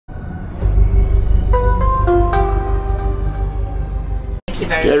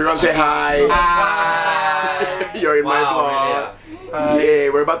Can everyone say hi? Hi. You're in my vlog.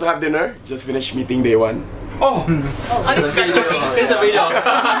 Yeah, we're about to have dinner. Just finished meeting day one. Oh, it's a video. It's a video.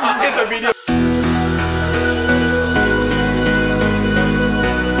 It's a video.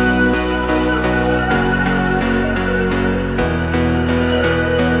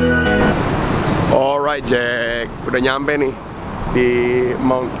 Alright Jack, udah nyampe nih di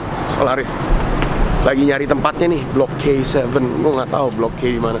Mount Solaris. Lagi nyari tempatnya nih, Blok K7. Gue nggak tahu Blok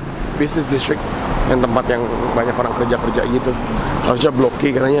K di mana. Business District, yang tempat yang banyak orang kerja gitu. Harusnya Blok K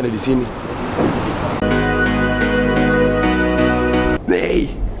katanya ada di sini.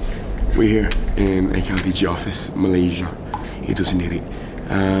 Hey, we're here in AKLTG office Malaysia. Itu sendiri.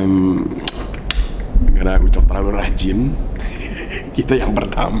 Karena Ucok terlalu rajin. Kita yang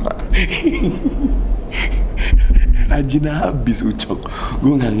pertama. Rajin habis Ucok.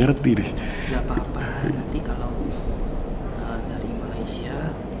 Gue nggak ngerti deh. Gak apa-apa, nanti kalau dari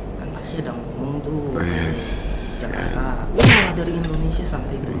Malaysia kan pasti ada ngomong tuh. Yes. Jakarta, malah dari Indonesia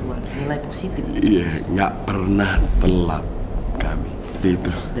sampai duluan, nilai positif. Iya, nggak pernah telat kami. Itu.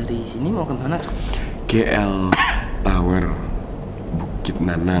 Dari sini mau kemana Cok? KL Tower Bukit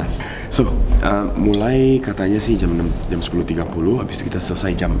Nanas. So, mulai katanya sih jam 10.30, habis itu kita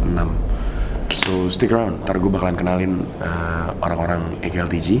selesai jam 6. So, stick around, ntar gue bakalan kenalin orang-orang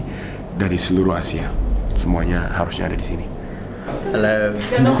AKLTG dari seluruh Asia. Semuanya harusnya ada di sini. Hello.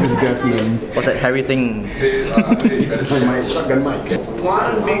 This is Desmond. What's that hairy thing? It's my shotgun mic.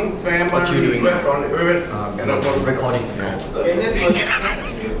 One big family. What you doing? Recording.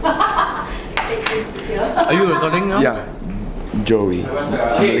 Are you recording now? Yeah. Joey,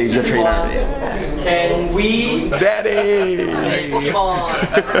 Malaysia trainer. Can we? Daddy! Pokemon.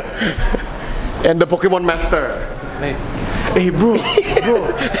 And the Pokemon Master. Hey bro,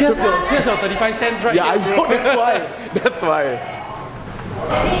 Here's your 35 cents right yeah, I here, know, bro. that's why.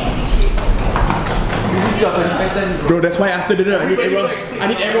 This is your 35 cents, bro. Bro, that's why after dinner I need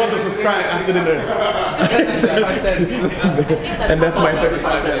everyone to subscribe after dinner. 35 cents. And that's my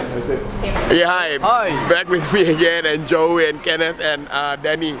 35 cents. Yeah, hi. Back with me again, and Joey and Kenneth and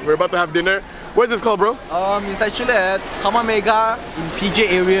Danny. We're about to have dinner. What's this called, bro? It's actually at Kama Mega in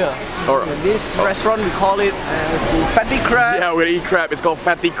PJ area. Or, This restaurant we call it Fatty Crab. yeah, we're gonna eat crab. It's called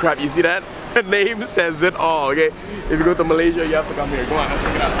Fatty Crab. You see that? The name says it all, okay? If you go to Malaysia, you have to come here. Come on, let's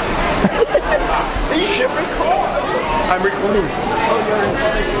check it out. You should record. I'm recording.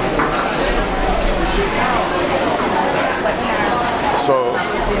 So,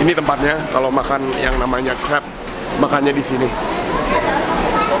 ini tempatnya kalau makan yang namanya crab, makannya di sini.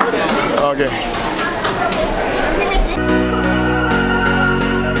 Oke. If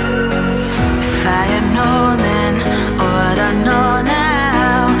I had known then what I know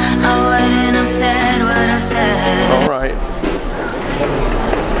now, I wouldn't have said what I said. Alright.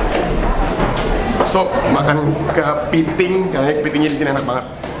 So, makan kepiting, karena kepitingnya di sini enak banget.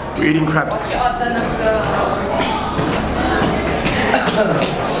 We're eating crabs.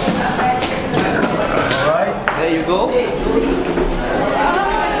 Alright, there you go.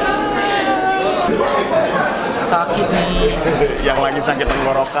 Sakit nih. Yang lagi sakit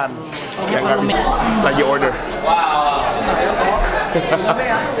tenggorokan, yang nggak bisa lagi order.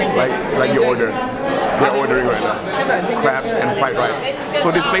 lagi order. They're ordering right now. Crabs and fried rice. So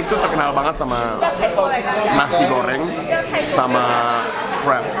this place tuh terkenal banget sama nasi goreng sama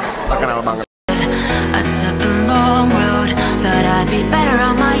crabs. Terkenal banget. I took the long road, thought I'd be better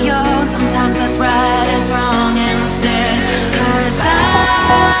on my own. Sometimes what's right is wrong instead. 'Cause I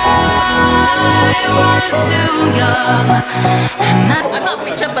was too young. And I'm not a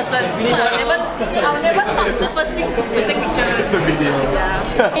picture person, so I'll never thought the first thing is to take picture. It's a video.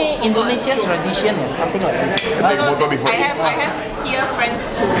 Yeah. Indonesian tradition or something like this. Take photo before. I have here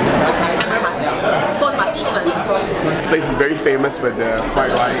friends who also camera master. Phone must eat first. This place is very famous with the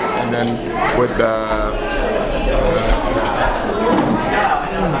fried rice and then with the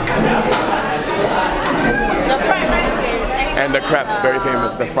The fried rice is and the crabs very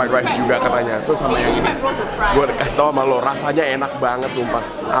famous. The fried rice juga katanya. Terus sama yang ini. Gue kasih tau sama lo, rasanya enak banget sumpah.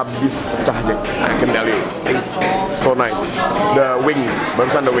 Abis pecah aja. I can tell you, it's so nice. The wings,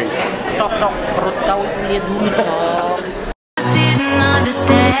 barusan the wing. Cok, perut kau lihat dulu Cok. didn't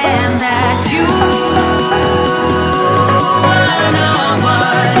understand that you were no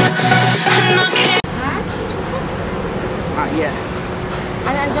one. And I can't. Yeah.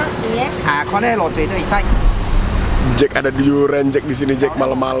 Jack ada durian Jack di sini Jack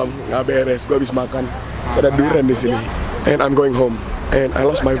malam-malam nggak beres. Gue habis makan. So, ada durian di sini. And I'm going home. and I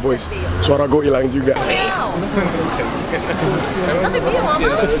lost my voice. Suara gue hilang juga.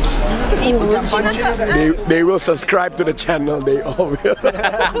 They will subscribe to the channel. They all will.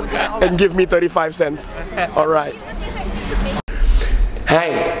 And give me 35 cents. Alright.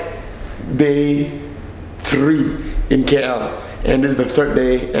 Hi. Day 3 in KL. And this is the third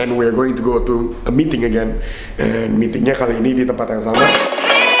day. And we're going to go to a meeting again. And meetingnya kali ini di tempat yang sama.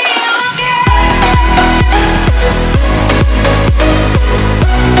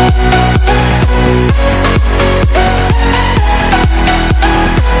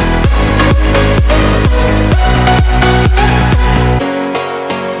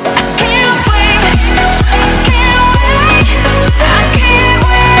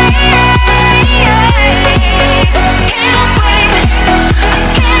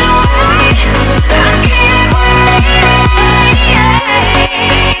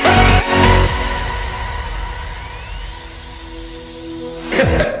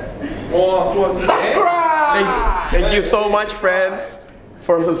 Thank you so much, friends,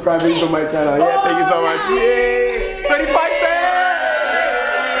 for subscribing to my channel. Yeah, thank you so much. Yay! 35 cents!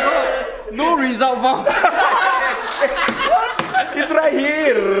 No result, Mom. It's right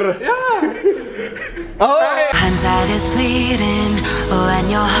here. Yeah. Oh. Hindsight is fleeting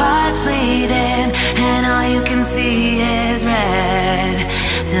when your heart's bleeding and all you can see is red.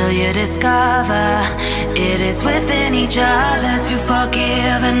 Till you discover it is within each other to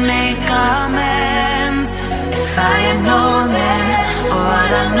forgive and make amends. If I had known then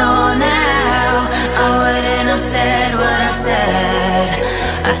what I know now, I wouldn't have said what I said.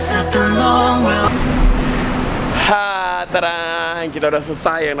 I took the long road. Ha, terang, kita udah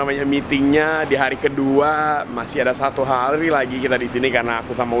selesai yang namanya meetingnya di hari kedua. Masih ada 1 hari lagi kita di sini karena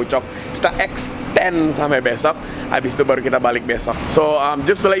aku sama Ucok kita extend sampai besok. Habis itu baru kita balik besok. So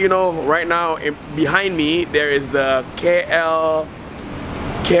just to let you know, right now behind me there is the KL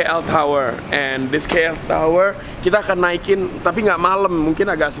Tower, and this KL Tower kita akan naikin, tapi nggak malam,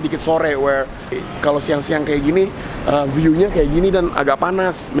 mungkin agak sedikit sore. Where kalau siang-siang kayak gini, view-nya kayak gini dan agak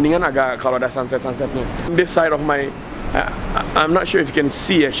panas. Mendingan agak kalau ada sunsetnya. This side of my, I'm not sure if you can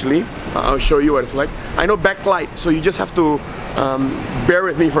see actually. I'll show you what it's like. I know backlight, so you just have to bear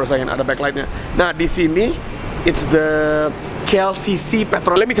with me for a second. Ada backlightnya. Nah di sini, it's the KLCC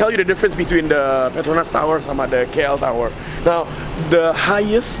Petronas. Let me tell you the difference between the Petronas Tower sama the KL Tower. Now, the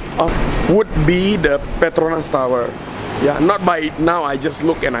highest would be the Petronas Tower. Yeah, not by now I just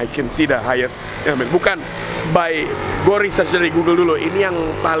look and I can see the highest. Bukan by go research dari Google dulu. Ini yang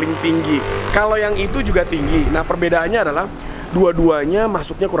paling tinggi. Kalau yang itu juga tinggi. Nah, perbedaannya adalah dua-duanya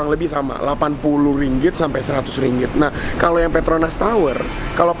masuknya kurang lebih sama, 80 ringgit sampai 100 ringgit. Nah, kalau yang Petronas Tower,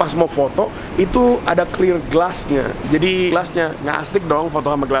 kalau pas mau foto, itu ada clear glassnya. Jadi glassnya nggak asik dong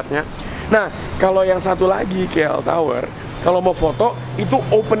foto sama glassnya. Nah, kalau yang satu lagi KL Tower, kalau mau foto, itu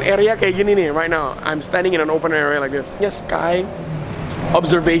open area kayak gini nih, right now. I'm standing in an open area like this. Ya, sky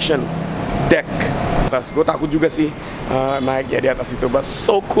observation deck. Gue takut juga sih naik ya di atas itu, but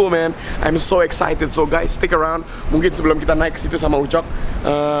so cool man, I'm so excited. So guys, stick around. Mungkin sebelum kita naik ke situ sama Ucok,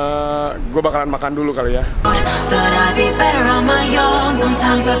 gue bakalan makan dulu kali ya.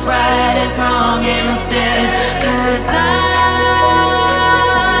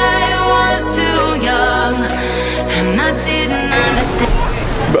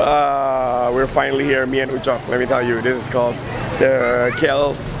 We're finally here, me and Ucok. Let me tell you, this is called the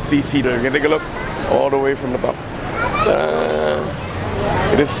KLCC. You can take a look all the way from the top.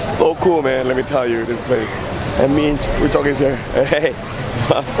 It is so cool, man. Let me tell you, this place. And me and Ucok is here. Hey,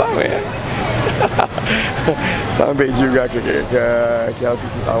 masa man? Sampai juga ke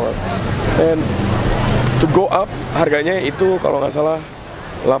KLCC Tower. And to go up, harganya itu kalau nggak salah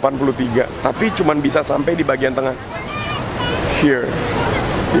 83. Tapi cuman bisa sampai di bagian tengah. Here,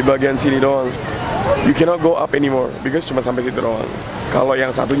 di bagian sini doang. You cannot go up anymore because cuma sampai situ doang. Kalau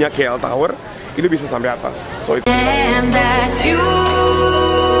yang satunya KL Tower itu bisa sampai atas. So it's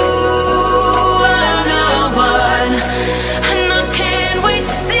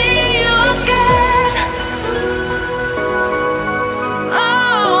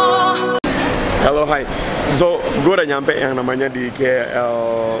Hello, hi. So, gue udah nyampe yang namanya di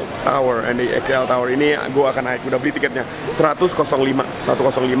KL Tower. And di KL Tower ini gue akan naik, udah beli tiketnya 105.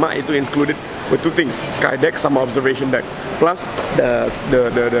 105 itu included with 2 things, sky deck sama observation deck, plus the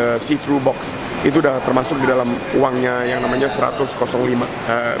see-through box. Itu udah termasuk di dalam uangnya yang namanya 105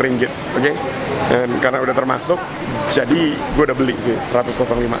 ringgit, oke? Okay? Dan karena udah termasuk, jadi gue udah beli sih 105.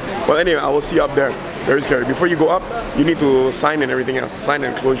 Well anyway, I will see you up there. Very scary. Before you go up, you need to sign and everything else. Sign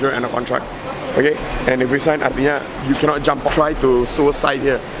and closure and a contract. Okay? And if we sign, artinya you cannot jump off. Try to suicide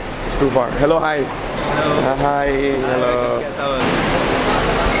here. It's too far. Hello, hi. Hello. Hi. Hello.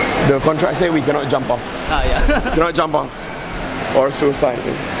 The contract say we cannot jump off. Yeah. Cannot jump off. Or suicide.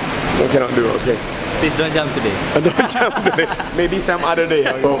 We cannot do, okay. Please don't jump today. Don't jump today. Maybe some other day.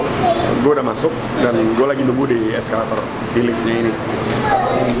 So, gue udah masuk dan gue lagi nunggu di eskalator di liftnya ini.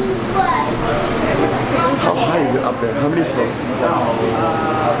 How high is it up there? How many floors?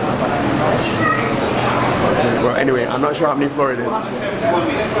 Well, anyway, I'm not sure how many floors it is.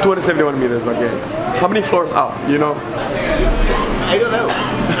 271 meters, okay. How many floors up, you know? I don't know,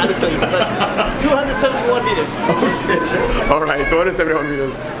 honestly, but 271 meters. Alright, 271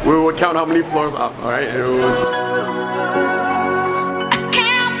 meters. We will count how many floors up, alright? It was...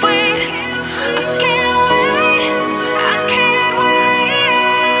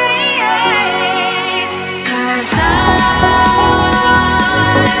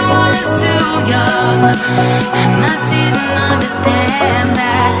 And I didn't understand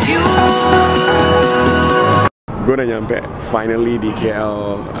that you. Gue udah nyampe finally di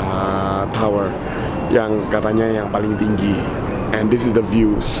KL Tower yang katanya yang paling tinggi, and this is the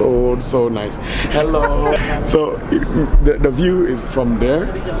view, so nice. Hello. So the view is from there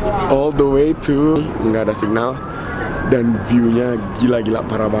all the way to nggak ada signal dan viewnya gila-gila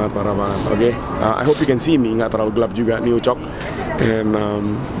parah banget. Okay, I hope you can see me, nggak terlalu gelap juga nih Ucok. And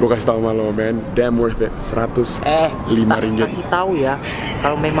gue kasih tau sama lo, man, damn worth it. 105 ringgit. Kasih tahu ya,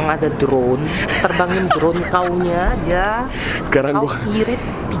 kalau memang ada drone, terbangin drone kaunya aja. Sekarang kau irit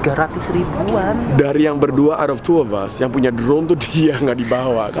 300 ribuan. Dari yang berdua out of two of us, yang punya drone tuh dia nggak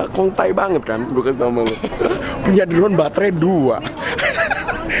dibawa. Kongtai banget kan? Gue kasih tau sama lo. Punya drone baterai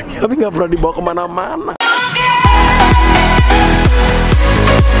 2 tapi nggak pernah dibawa kemana-mana.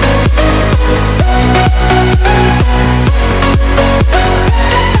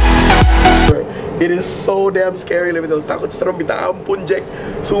 It is so damn scary, lebih takut serem minta ampun Jack.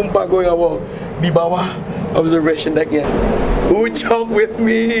 Sumpah gue gak mau. Di bawah observation decknya Ucok with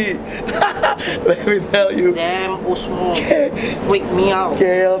me. Let me tell you. Damn Usmo, freak me out.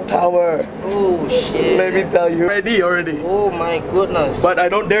 KL Tower. Oh shit. Let me tell you. Ready already. Oh my goodness. But I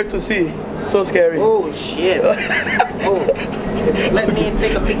don't dare to see. So scary. Oh shit. Oh. Let me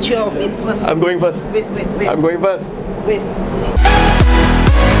take a picture of it first. I'm going first. Wait. I'm going first. Wait.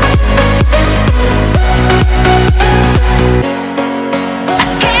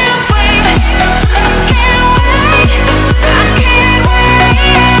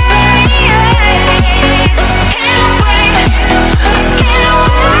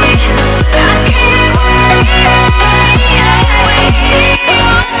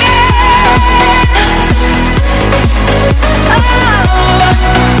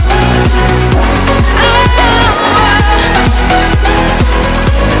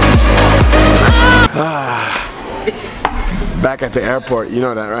 Back at the airport, you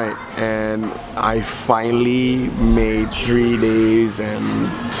know that, right? And I finally made 3 days and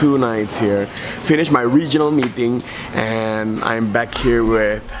 2 nights here. Finished my regional meeting, and I'm back here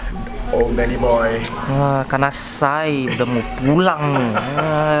with old Danny boy. Karena saya udah mau pulang.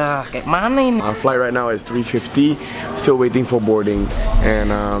 Kayak mana ini? Our flight right now is 3:50. Still waiting for boarding,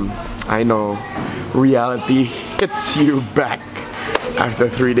 and I know reality hits you back after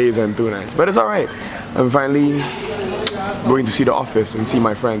 3 days and 2 nights, but it's all right. I'm finally going to see the office and see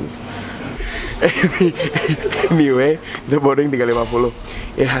my friends. Anyway, the boarding 3:50.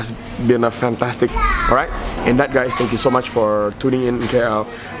 It has been a fantastic. Alright, and that guys, thank you so much for tuning in KL.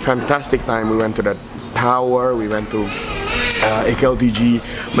 Fantastic time. We went to the tower, we went to AKLTG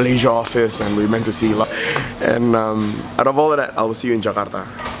Malaysia office, and we went to see. And out of all of that, I will see you in Jakarta.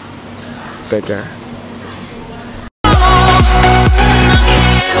 Take care.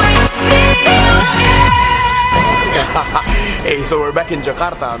 Hey, so we're back in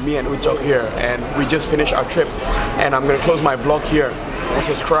Jakarta, me and Ucok here, and we just finished our trip, and I'm gonna close my vlog here.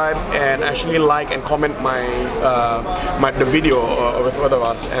 Subscribe and actually like and comment the video with both of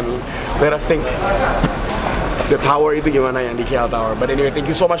us, and let us think the tower itu gimana yang di KL Tower. But anyway,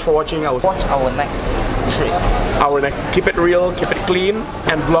 thank you so much for watching. I will Watch our next trip. keep it real, keep it clean,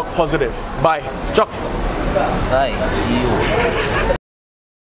 and vlog positive. Bye. Cok. Bye. See you.